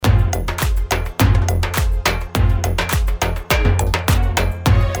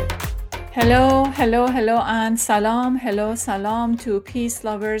Hello, and salam. Hello, salam to peace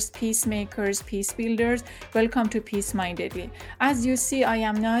lovers, peacemakers, peace builders. Welcome to Peace Mindedly. As you see, I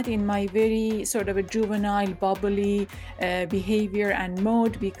am not in my very sort of a juvenile, bubbly behavior and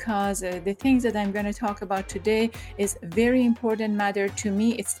mode because the things that I'm going to talk about today is very important matter to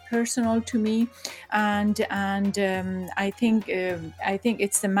me. It's personal to me, and I think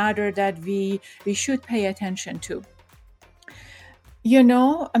it's the matter that we should pay attention to. You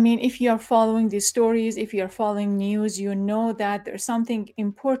know, I mean, if you are following these stories, if you are following news, you know that there's something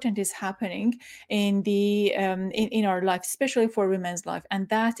important is happening in in our life, especially for women's life, and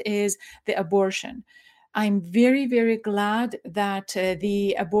that is the abortion. I'm very, very glad that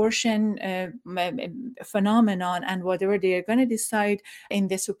the abortion phenomenon and whatever they are going to decide in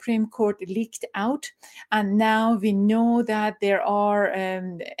the Supreme Court leaked out. And now we know that there are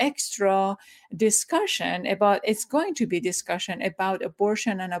extra discussion about, it's going to be discussion about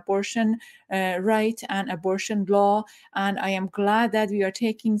abortion and abortion right and abortion law. And I am glad that we are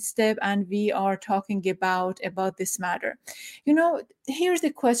taking step and we are talking about this matter. You know, here's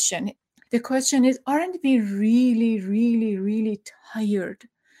the question. The question is, aren't we really, really, really tired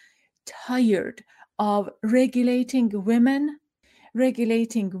of regulating women's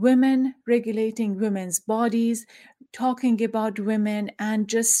bodies, talking about women, and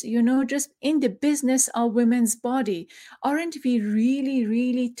just, you know, just in the business of women's body? Aren't we really,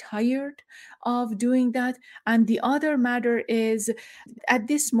 really tired of doing that? And the other matter is, at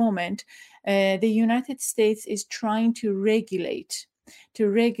this moment, the United States is trying to regulate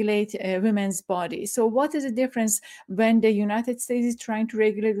women's body. So what is the difference when the United States is trying to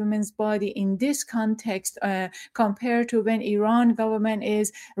regulate women's body in this context compared to when Iran government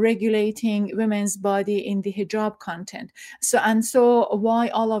is regulating women's body in the hijab content? So why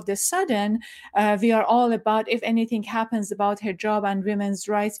all of the sudden we are all about, if anything happens about hijab and women's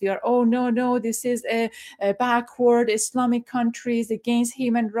rights, we are, oh no, this is a backward Islamic countries against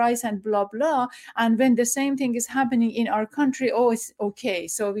human rights and blah blah. And when the same thing is happening in our country, oh, it's okay,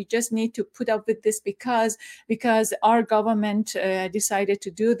 so we just need to put up with this because our government decided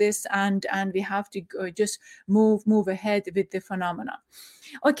to do this, and we have to just move ahead with the phenomena.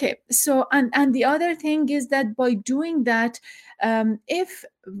 Okay, so and the other thing is that by doing that, if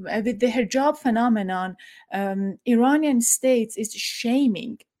with the hijab phenomenon, Iranian states is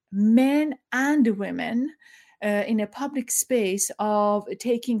shaming men and women in a public space of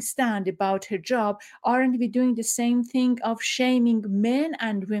taking stand about hijab, aren't we doing the same thing of shaming men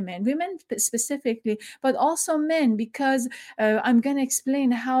and women specifically, but also men? Because I'm going to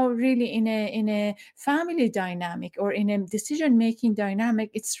explain how really in a family dynamic or in a decision making dynamic,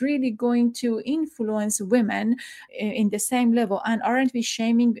 it's really going to influence women in the same level. And aren't we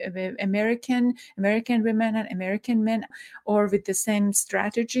shaming American women and American men, or with the same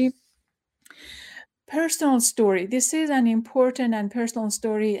strategy? Personal story. This is an important and personal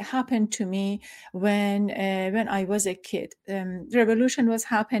story. It happened to me when I was a kid. Revolution was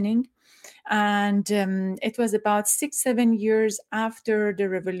happening, and it was about 6-7 years after the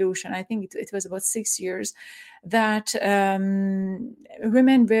revolution. I think it was about 6 years that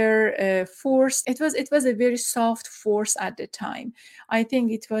women were forced. It was a very soft force at the time. I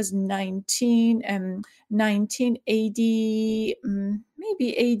think it was 1980,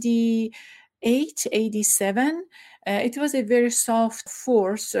 maybe 87. It was a very soft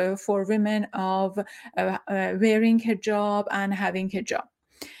force for women of wearing hijab and having hijab.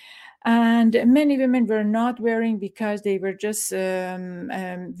 And many women were not wearing because they were just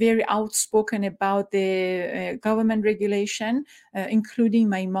very outspoken about the government regulation, including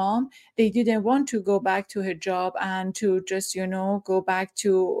my mom. They didn't want to go back to hijab and to just, you know, go back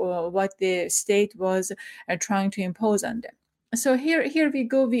to what the state was trying to impose on them. So here we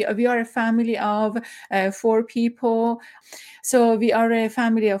go. We are a family of 4 people. So we are a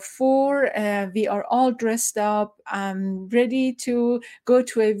family of 4. We are all dressed up, ready to go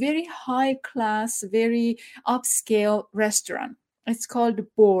to a very high class, very upscale restaurant. It's called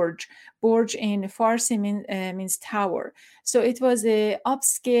Borj. Borj in Farsi means tower. So it was a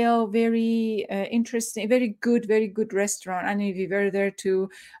upscale, very interesting, very good restaurant. And we were there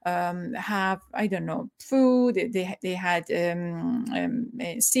to have, I don't know, food. They had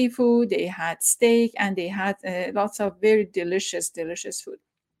seafood, they had steak, and they had lots of very delicious food.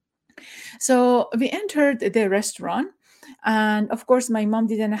 So we entered the restaurant, and of course my mom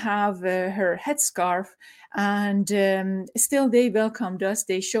didn't have her headscarf, and still they welcomed us.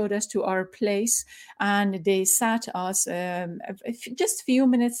 They showed us to our place, and they sat us. Just a few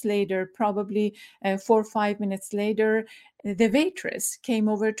minutes later, probably 4 or 5 minutes later, the waitress came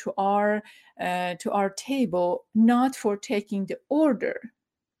over to our table, not for taking the order,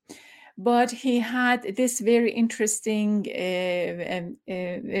 But he had this very interesting,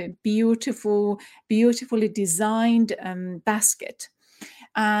 beautifully designed basket.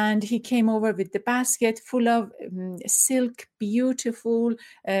 And he came over with the basket full of silk, beautiful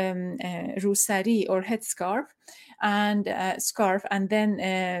rusari or headscarf and scarf, and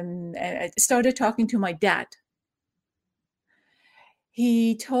then started talking to my dad.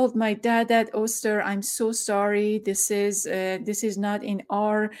 He told my dad that, Oster, I'm so sorry. This is not in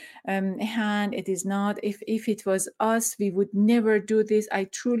our hand. It is not. If it was us, we would never do this. I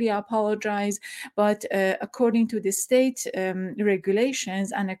truly apologize. But according to the state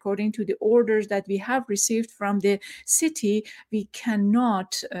regulations and according to the orders that we have received from the city, we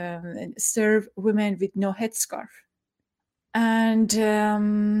cannot serve women with no headscarf. And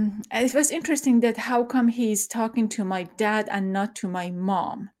it was interesting that how come he's talking to my dad and not to my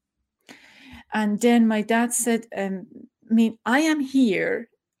mom. And then my dad said, I am here.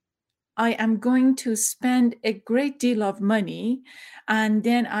 I am going to spend a great deal of money. And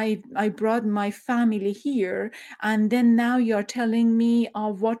then I brought my family here. And then now you're telling me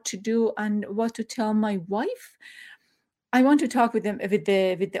what to do and what to tell my wife. I want to talk with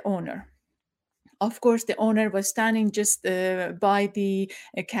the owner. Of course, the owner was standing just by the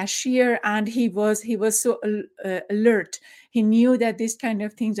cashier, and he was so alert. He knew that these kind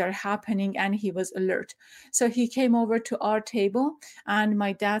of things are happening, and he was alert. So he came over to our table, and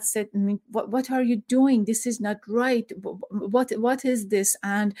my dad said, "What are you doing? This is not right. What is this?"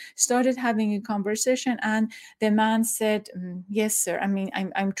 And started having a conversation. And the man said, "Yes, sir.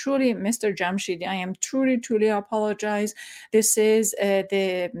 I'm truly, Mr. Jamshidi. I am truly apologize. This is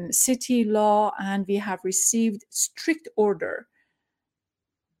the city law, and we have received strict order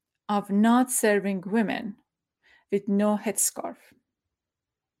of not serving women with no headscarf."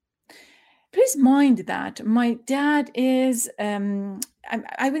 Please mind that my dad is,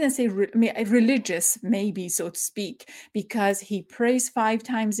 I wouldn't say religious, maybe, so to speak, because he prays 5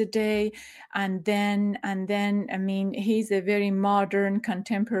 times a day. And then, he's a very modern,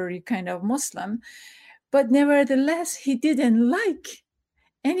 contemporary kind of Muslim. But nevertheless, he didn't like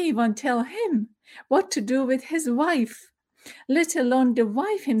anyone tell him what to do with his wife, let alone the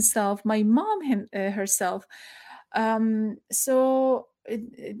wife himself, my mom herself. So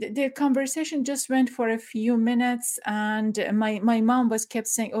the conversation just went for a few minutes, and my mom was kept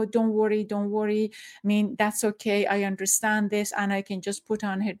saying, "Oh, don't worry. That's okay. I understand this, and I can just put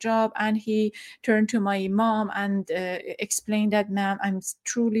on hijab." And he turned to my mom and explained that, "Ma'am, I'm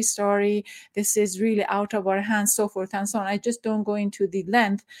truly sorry. This is really out of our hands," so forth and so on. I just don't go into the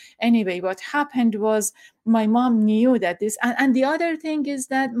length. Anyway, what happened was my mom knew that this, and the other thing is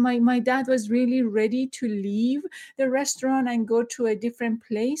that my dad was really ready to leave the restaurant and go to a different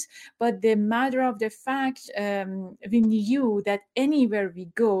place. But the matter of the fact, we knew that anywhere we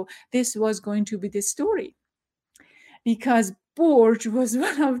go, this was going to be the story, because Borj was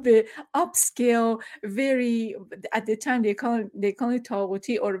one of the upscale, very, at the time they call it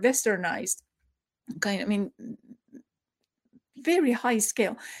Tawuti or westernized kind of, very high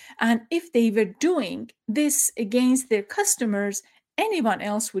scale. And if they were doing this against their customers, anyone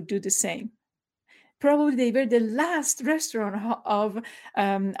else would do the same. Probably they were the last restaurant of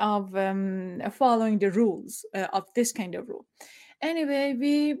following the rules of this kind of rule. Anyway,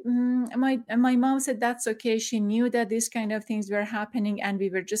 my mom said that's okay. She knew that these kind of things were happening, and we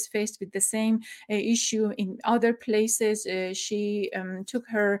were just faced with the same issue in other places. She took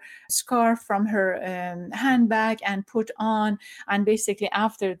her scarf from her handbag and put on, and basically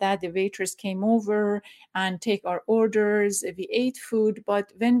after that, the waitress came over and take our orders. We ate food,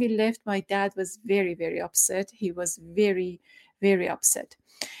 but when we left, my dad was very upset. He was very upset.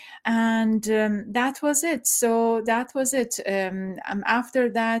 And that was it. So that was it. After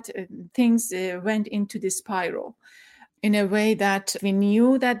that, things went into the spiral in a way that we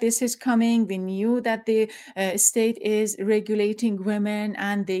knew that this is coming. We knew that the state is regulating women,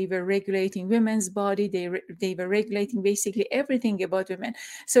 and they were regulating women's body. They were regulating basically everything about women.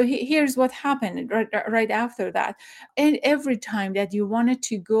 So here's what happened right after that. And every time that you wanted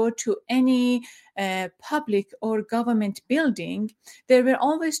to go to any public or government building, there were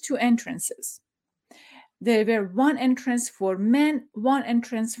always 2 entrances. There were one entrance for men, one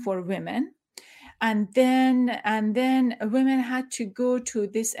entrance for women. And then women had to go to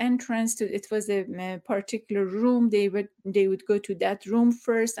this entrance to, it was a particular room. They would go to that room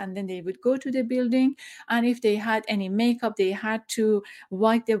first, and then they would go to the building. And if they had any makeup, they had to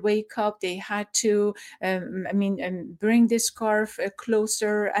wipe the makeup. They had to bring the scarf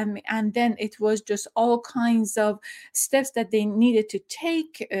closer, and then it was just all kinds of steps that they needed to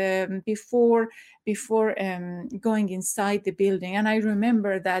take before going inside the building. And I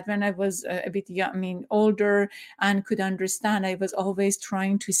remember that when I was a bit young, older, and could understand, I was always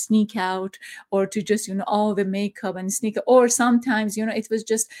trying to sneak out, or to just, all the makeup and sneak, or sometimes, it was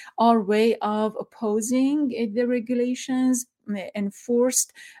just our way of opposing the regulations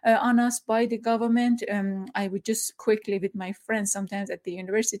enforced on us by the government. I would just quickly, with my friends, sometimes at the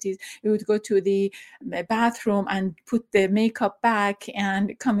universities, we would go to the bathroom and put the makeup back,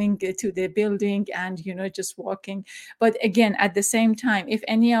 and coming to the building, and just walking. But again, at the same time, if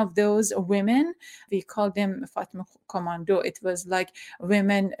any of those women, we call them Fatma Commando, it was like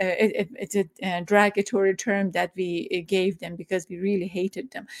women, it's a derogatory term that we gave them because we really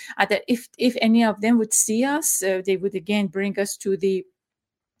hated them. That if any of them would see us, they would again bring us to the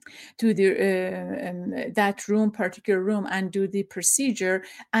that room, particular room, and do the procedure.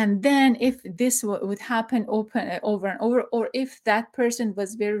 And then if this would happen over and over, or if that person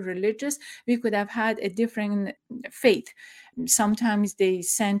was very religious, we could have had a different faith. Sometimes they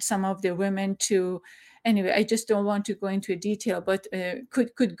sent some of the women to, anyway, I just don't want to go into detail, but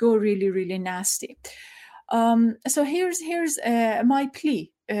could go really, really nasty. So here's my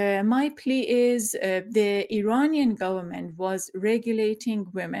plea. My plea is the Iranian government was regulating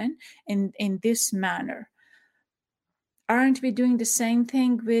women in this manner. Aren't we doing the same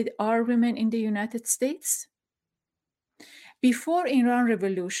thing with our women in the United States? Before Iran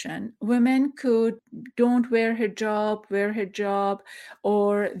Revolution, women could don't wear hijab,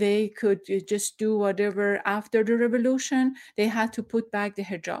 or they could just do whatever. After the revolution, they had to put back the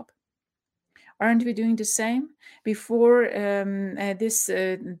hijab. Aren't we doing the same? Before this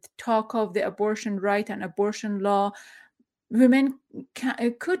talk of the abortion right and abortion law, women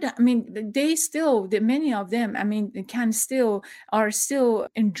could, they still, many of them, are still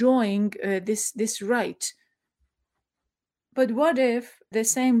enjoying this right. But what if the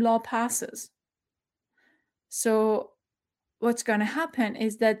same law passes? So what's going to happen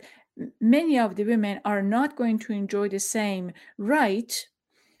is that many of the women are not going to enjoy the same right,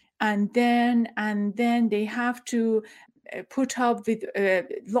 and then they have to put up with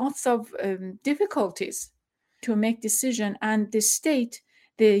lots of difficulties to make decision. And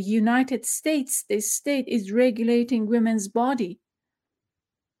the United States, the state is regulating women's body.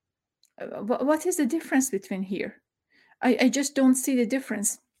 What is the difference between here? I just don't see the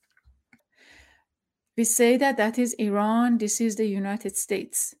difference. We say that is Iran, this is the United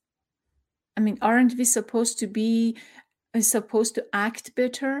States. Aren't we supposed to act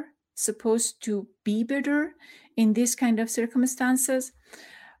better, supposed to be better in this kind of circumstances?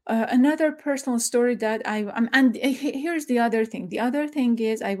 Another personal story that and here's the other thing. The other thing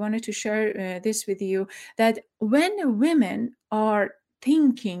is, I wanted to share this with you, that when women are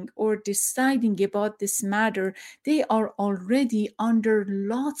thinking or deciding about this matter, they are already under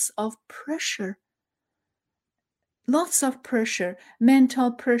lots of pressure. Lots of pressure,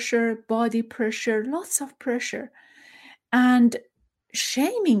 mental pressure, body pressure, lots of pressure. And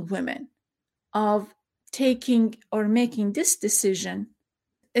shaming women of taking or making this decision,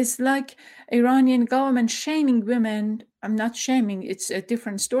 it's like Iranian government shaming women. I'm not shaming, it's a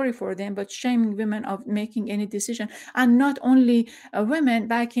different story for them, but shaming women of making any decision. And not only women,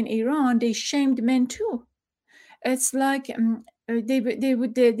 back in Iran, they shamed men too. It's like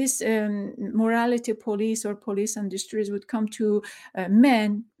this morality police or police on the streets would come to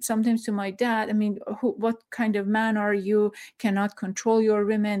men, sometimes to my dad. What kind of man are you? Cannot control your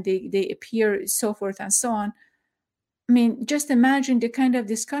women. They appear, so forth and so on. Just imagine the kind of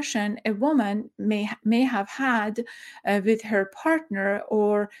discussion a woman may have had with her partner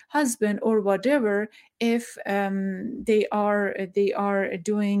or husband or whatever, if they're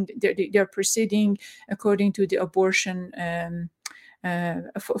proceeding according to the abortion,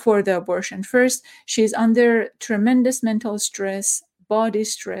 for the abortion. First, she's under tremendous mental stress, body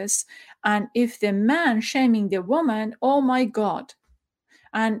stress, and if the man shaming the woman, oh my God!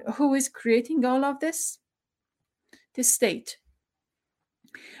 And who is creating all of this? The state.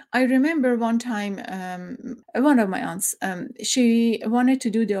 I remember one time, one of my aunts, she wanted to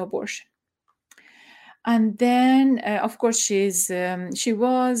do the abortion. And then, of course, she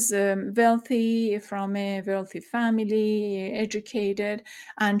was wealthy, from a wealthy family, educated,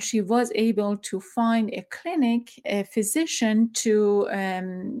 and she was able to find a clinic, a physician to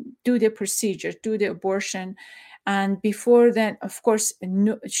do the procedure, do the abortion. And before then, of course,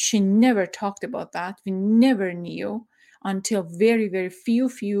 no, she never talked about that. We never knew until very, very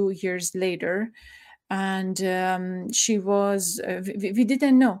few years later. And she was, we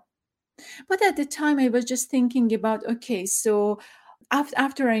didn't know. But at the time, I was just thinking about, okay, so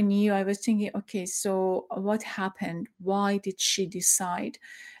after I knew, I was thinking, okay, so what happened? Why did she decide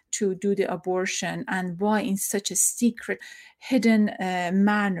to do the abortion, and why in such a secret, hidden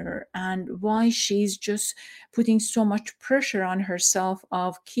manner, and why she's just putting so much pressure on herself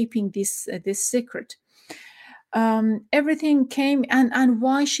of keeping this secret? Everything came, and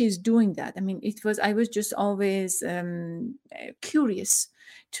why she's doing that. I mean, I was just always curious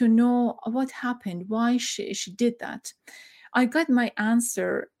to know what happened, why she did that. I got my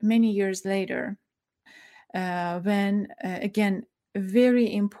answer many years later, when again, a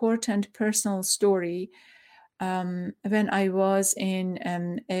very important personal story, when I was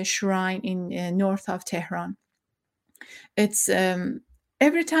in a shrine in north of Tehran. It's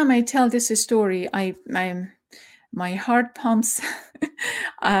every time I tell this story, I'm my heart pumps,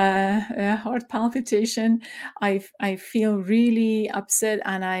 heart palpitation. I feel really upset,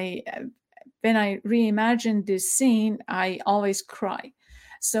 and when I reimagine this scene, I always cry.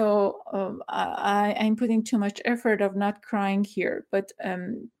 So I'm putting too much effort of not crying here, but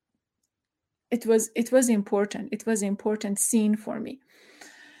it was important. It was important scene for me.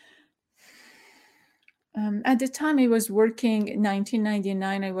 At the time I was working in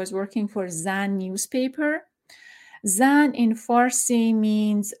 1999, I was working for Zan newspaper. Zan in Farsi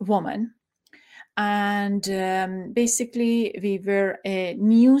means woman. And basically, we were a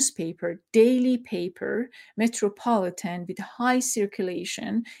newspaper, daily paper, metropolitan with high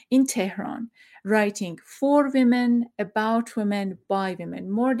circulation in Tehran, writing for women, about women, by women.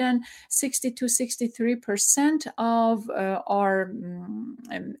 More than 60 to 63% of our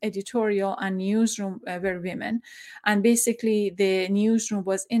editorial and newsroom were women. And basically, the newsroom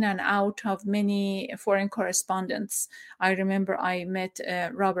was in and out of many foreign correspondents. I remember I met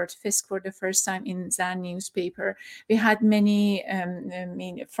Robert Fisk for the first time in Zan newspaper. We had many,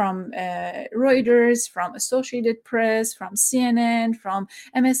 from Reuters, from Associated Press, from CNN, from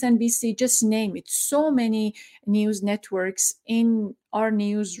MSNBC, just name it. So many news networks in our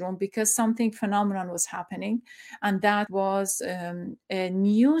newsroom, because something phenomenal was happening, and that was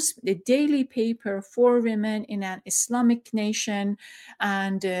a daily paper for women in an Islamic nation,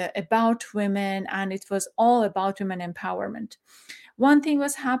 and about women, and it was all about women empowerment. One thing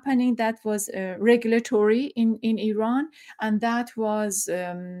was happening that was regulatory in Iran, and that was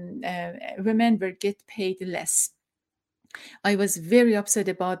women were get paid less. I was very upset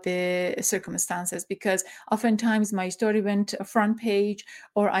about the circumstances, because oftentimes my story went front page,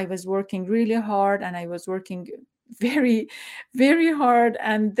 or I was working really hard, and I was working very, very hard.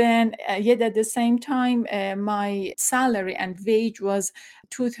 And then yet at the same time, my salary and wage was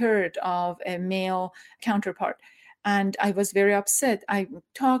 2/3 of a male counterpart. And I was very upset. I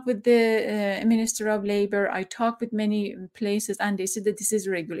talked with the Minister of Labor. I talked with many places, and they said that this is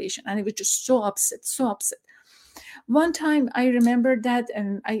regulation. And I was just so upset, so upset. One time I remember that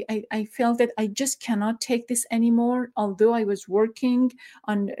I felt that I just cannot take this anymore, although I was working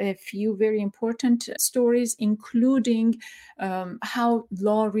on a few very important stories, including how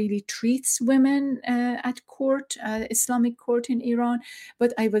law really treats women at court, Islamic court in Iran.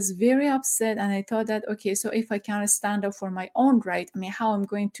 But I was very upset, and I thought that, okay, so if I cannot stand up for my own right, I mean, how I'm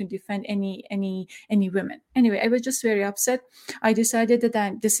going to defend any women? Anyway, I was just very upset. I decided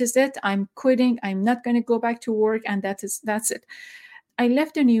that this is it. I'm quitting. I'm not going to go back to work, and that's it. I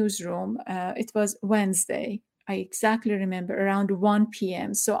left the newsroom. It was Wednesday. I exactly remember, around 1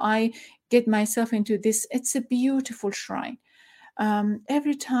 p.m. So I get myself into this. It's a beautiful shrine.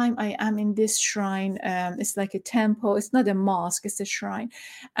 Every time I am in this shrine, it's like a temple. It's not a mosque. It's a shrine.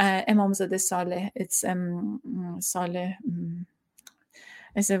 Imamzadeh Saleh. It's Saleh.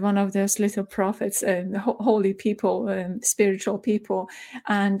 As one of those little prophets, holy people, spiritual people.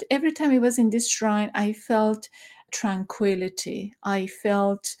 And every time I was in this shrine, I felt tranquility. I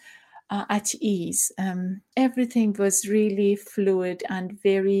felt at ease. Everything was really fluid and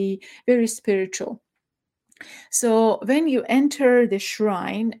very, very spiritual. So when you enter the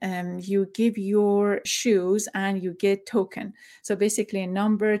shrine, you give your shoes and you get token. So basically a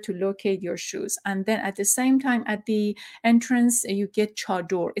number to locate your shoes. And then at the same time, at the entrance, you get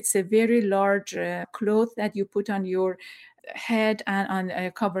chador. It's a very large cloth that you put on your head and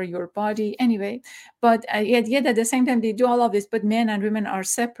on cover your body. Anyway, But yet at the same time they do all of this, but men and women are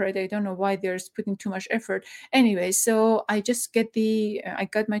separate. I don't know why they're putting too much effort. Anyway, so I just I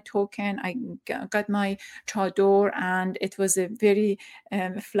got my token, I got my chador, and it was a very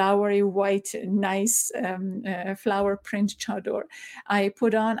flowery white, nice flower print chador I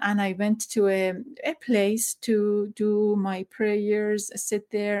put on, and I went to a place to do my prayers,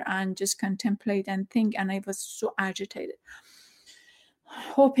 sit there and just contemplate and think. And I was so agitated,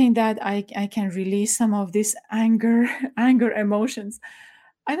 hoping that I can release some of this anger emotions.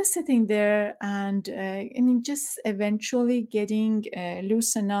 I was sitting there and just eventually getting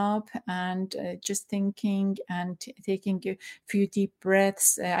loosen up and just thinking and taking a few deep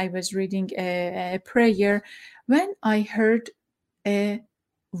breaths. I was reading a prayer when I heard a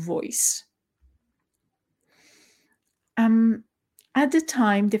voice. At the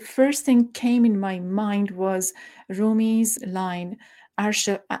time, the first thing came in my mind was Rumi's line,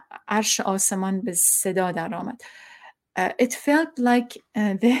 عرش آسمان به صدا در آمد. It felt like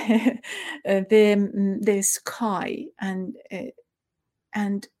the sky and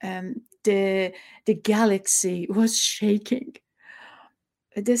the galaxy was shaking.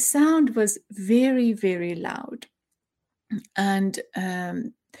 The sound was very, very loud, and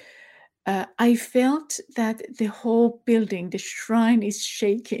I felt that the whole building, the shrine, is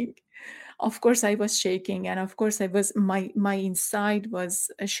shaking. Of course, I was shaking, and of course, my inside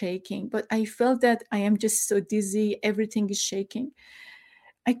was shaking. But I felt that I am just so dizzy. Everything is shaking.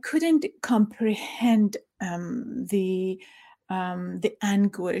 I couldn't comprehend the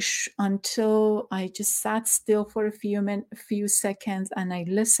anguish until I just sat still for a few seconds, and I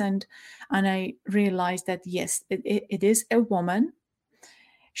listened, and I realized that yes, it is a woman.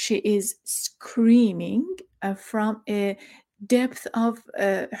 She is screaming from a depth of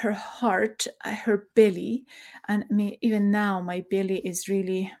her heart, her belly. And even now, my belly is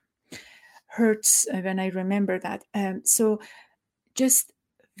really hurts when I remember that. So just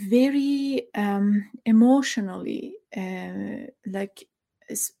very emotionally, like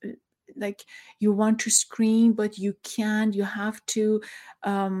you want to scream, but you can't. You have to.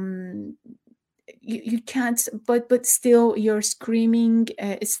 You can't, but still you're screaming.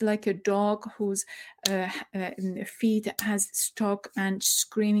 It's like a dog whose feet has stuck and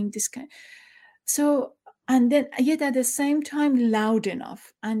screaming this kind. So, and then yet at the same time loud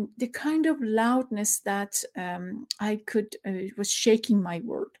enough, and the kind of loudness that I could was shaking my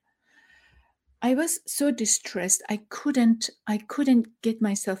world. I was so distressed. I couldn't get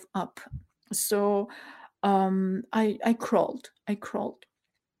myself up. So I crawled.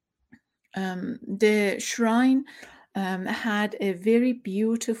 The shrine had a very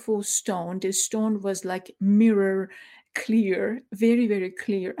beautiful stone. The stone was like mirror clear, very, very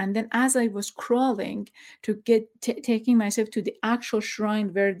clear. And then as I was crawling to get taking myself to the actual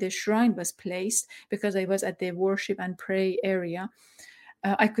shrine where the shrine was placed, because I was at the worship and pray area,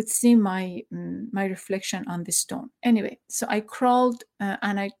 I could see my reflection on the stone. Anyway, so I crawled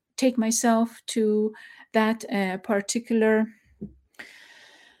and I take myself to that particular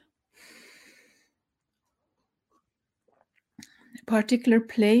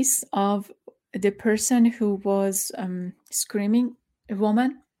place of the person who was screaming, a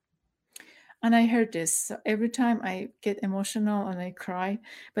woman. And I heard this. So every time I get emotional and I cry.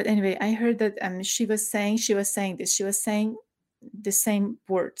 But anyway, I heard that she was saying this. She was saying the same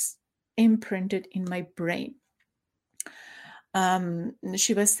words imprinted in my brain.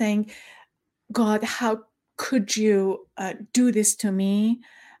 She was saying, God, how could you do this to me?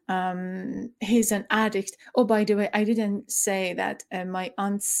 He's an addict. Oh, by the way, I didn't say that my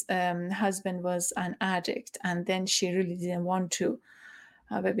aunt's husband was an addict, and then she really didn't want to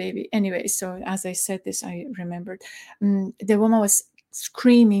have a baby. Anyway, so as I said this, I remembered. The woman was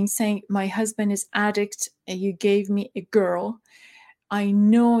screaming, saying, my husband is addict. You gave me a girl. I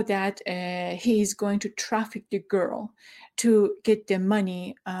know that he is going to traffic the girl to get the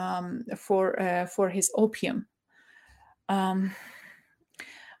money for his opium.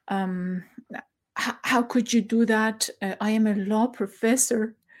 How could you do that? I am a law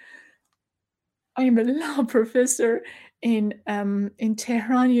professor. in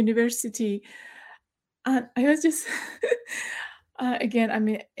Tehran University, and I was just again. I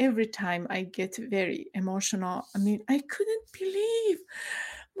mean, every time I get very emotional. I mean, I couldn't believe.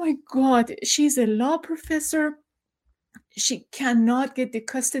 My God, she's a law professor. She cannot get the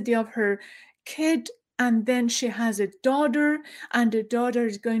custody of her kid, and then she has a daughter, and the daughter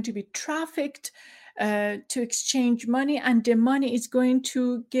is going to be trafficked to exchange money, and the money is going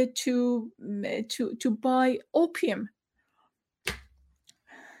to get to buy opium.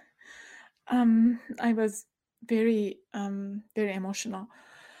 I was very very emotional.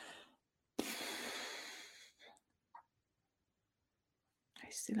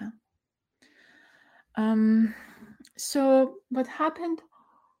 still am. So what happened?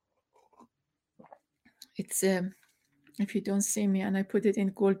 It's if you don't see me, and I put it in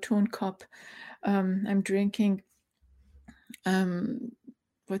gold tone cup. I'm drinking.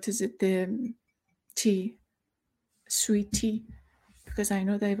 What is it? The tea, sweet tea, because I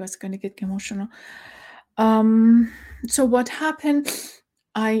know that I was going to get emotional. So what happened?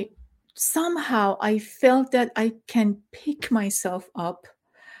 I felt that I can pick myself up.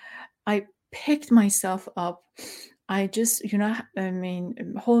 I picked myself up. I just,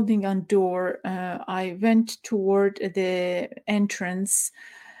 holding on door, I went toward the entrance.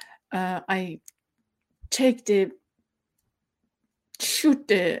 I shoot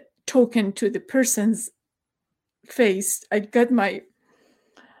the token to the person's face. I got my,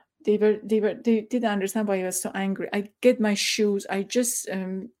 they didn't understand why I was so angry. I get my shoes. I just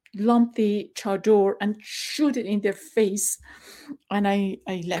lump the chador and shoot it in their face. And I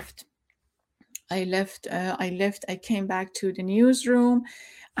left. I came back to the newsroom,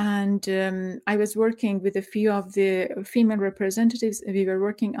 and I was working with a few of the female representatives. We were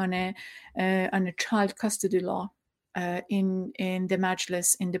working on a child custody law in the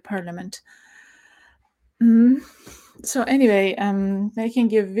Majlis, in the parliament. So anyway,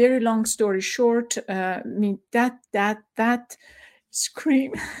 making a very long story short, that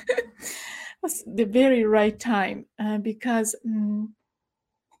scream was the very right time, because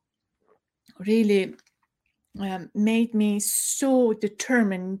really made me so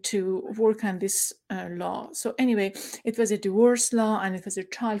determined to work on this law. So anyway, it was a divorce law and it was a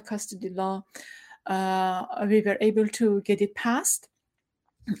child custody law. We were able to get it passed.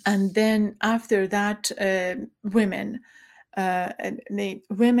 And then after that, women's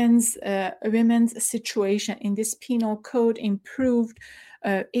situation in this penal code improved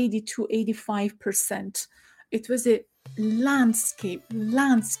 80 to 85%. It was a landscape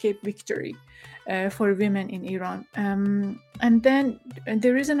victory for women in Iran. And then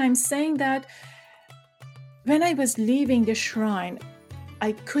the reason I'm saying that, when I was leaving the shrine,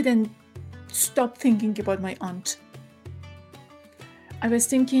 I couldn't stop thinking about my aunt. I was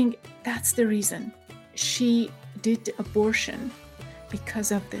thinking, that's the reason she did the abortion,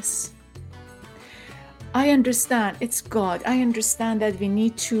 because of this. I understand it's God. I understand that we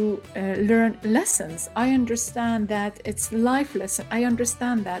need to learn lessons. I understand that it's life lesson. I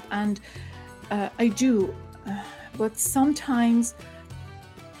understand that, and I do. But sometimes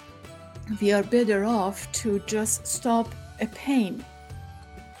we are better off to just stop a pain.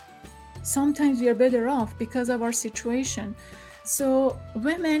 Sometimes we are better off because of our situation. So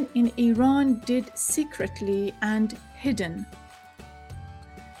women in Iran did secretly and hidden.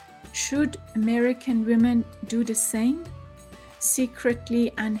 Should American women do the same,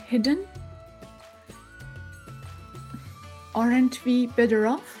 secretly and hidden? Aren't we better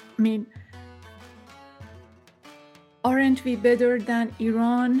off? I mean, aren't we better than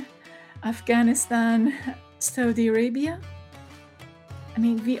Iran, Afghanistan, Saudi Arabia? I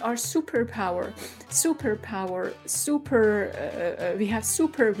mean, we are superpower, we have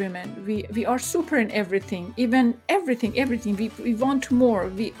super women, we are super in everything, even everything, we want more,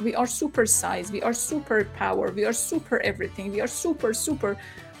 we are super size, we are superpower, we are super everything, we are super,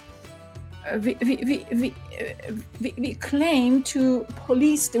 we claim to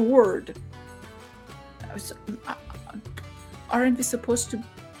police the world. Aren't we supposed to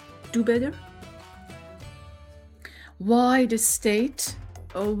do better? Why the state,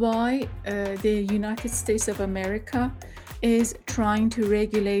 why the United States of America is trying to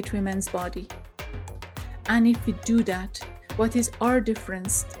regulate women's body? And if we do that, what is our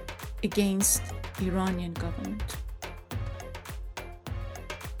difference against Iranian government?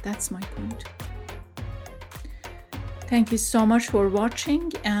 That's my point. Thank you so much for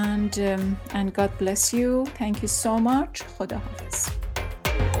watching, and God bless you. Thank you so much. Khuda Hafiz.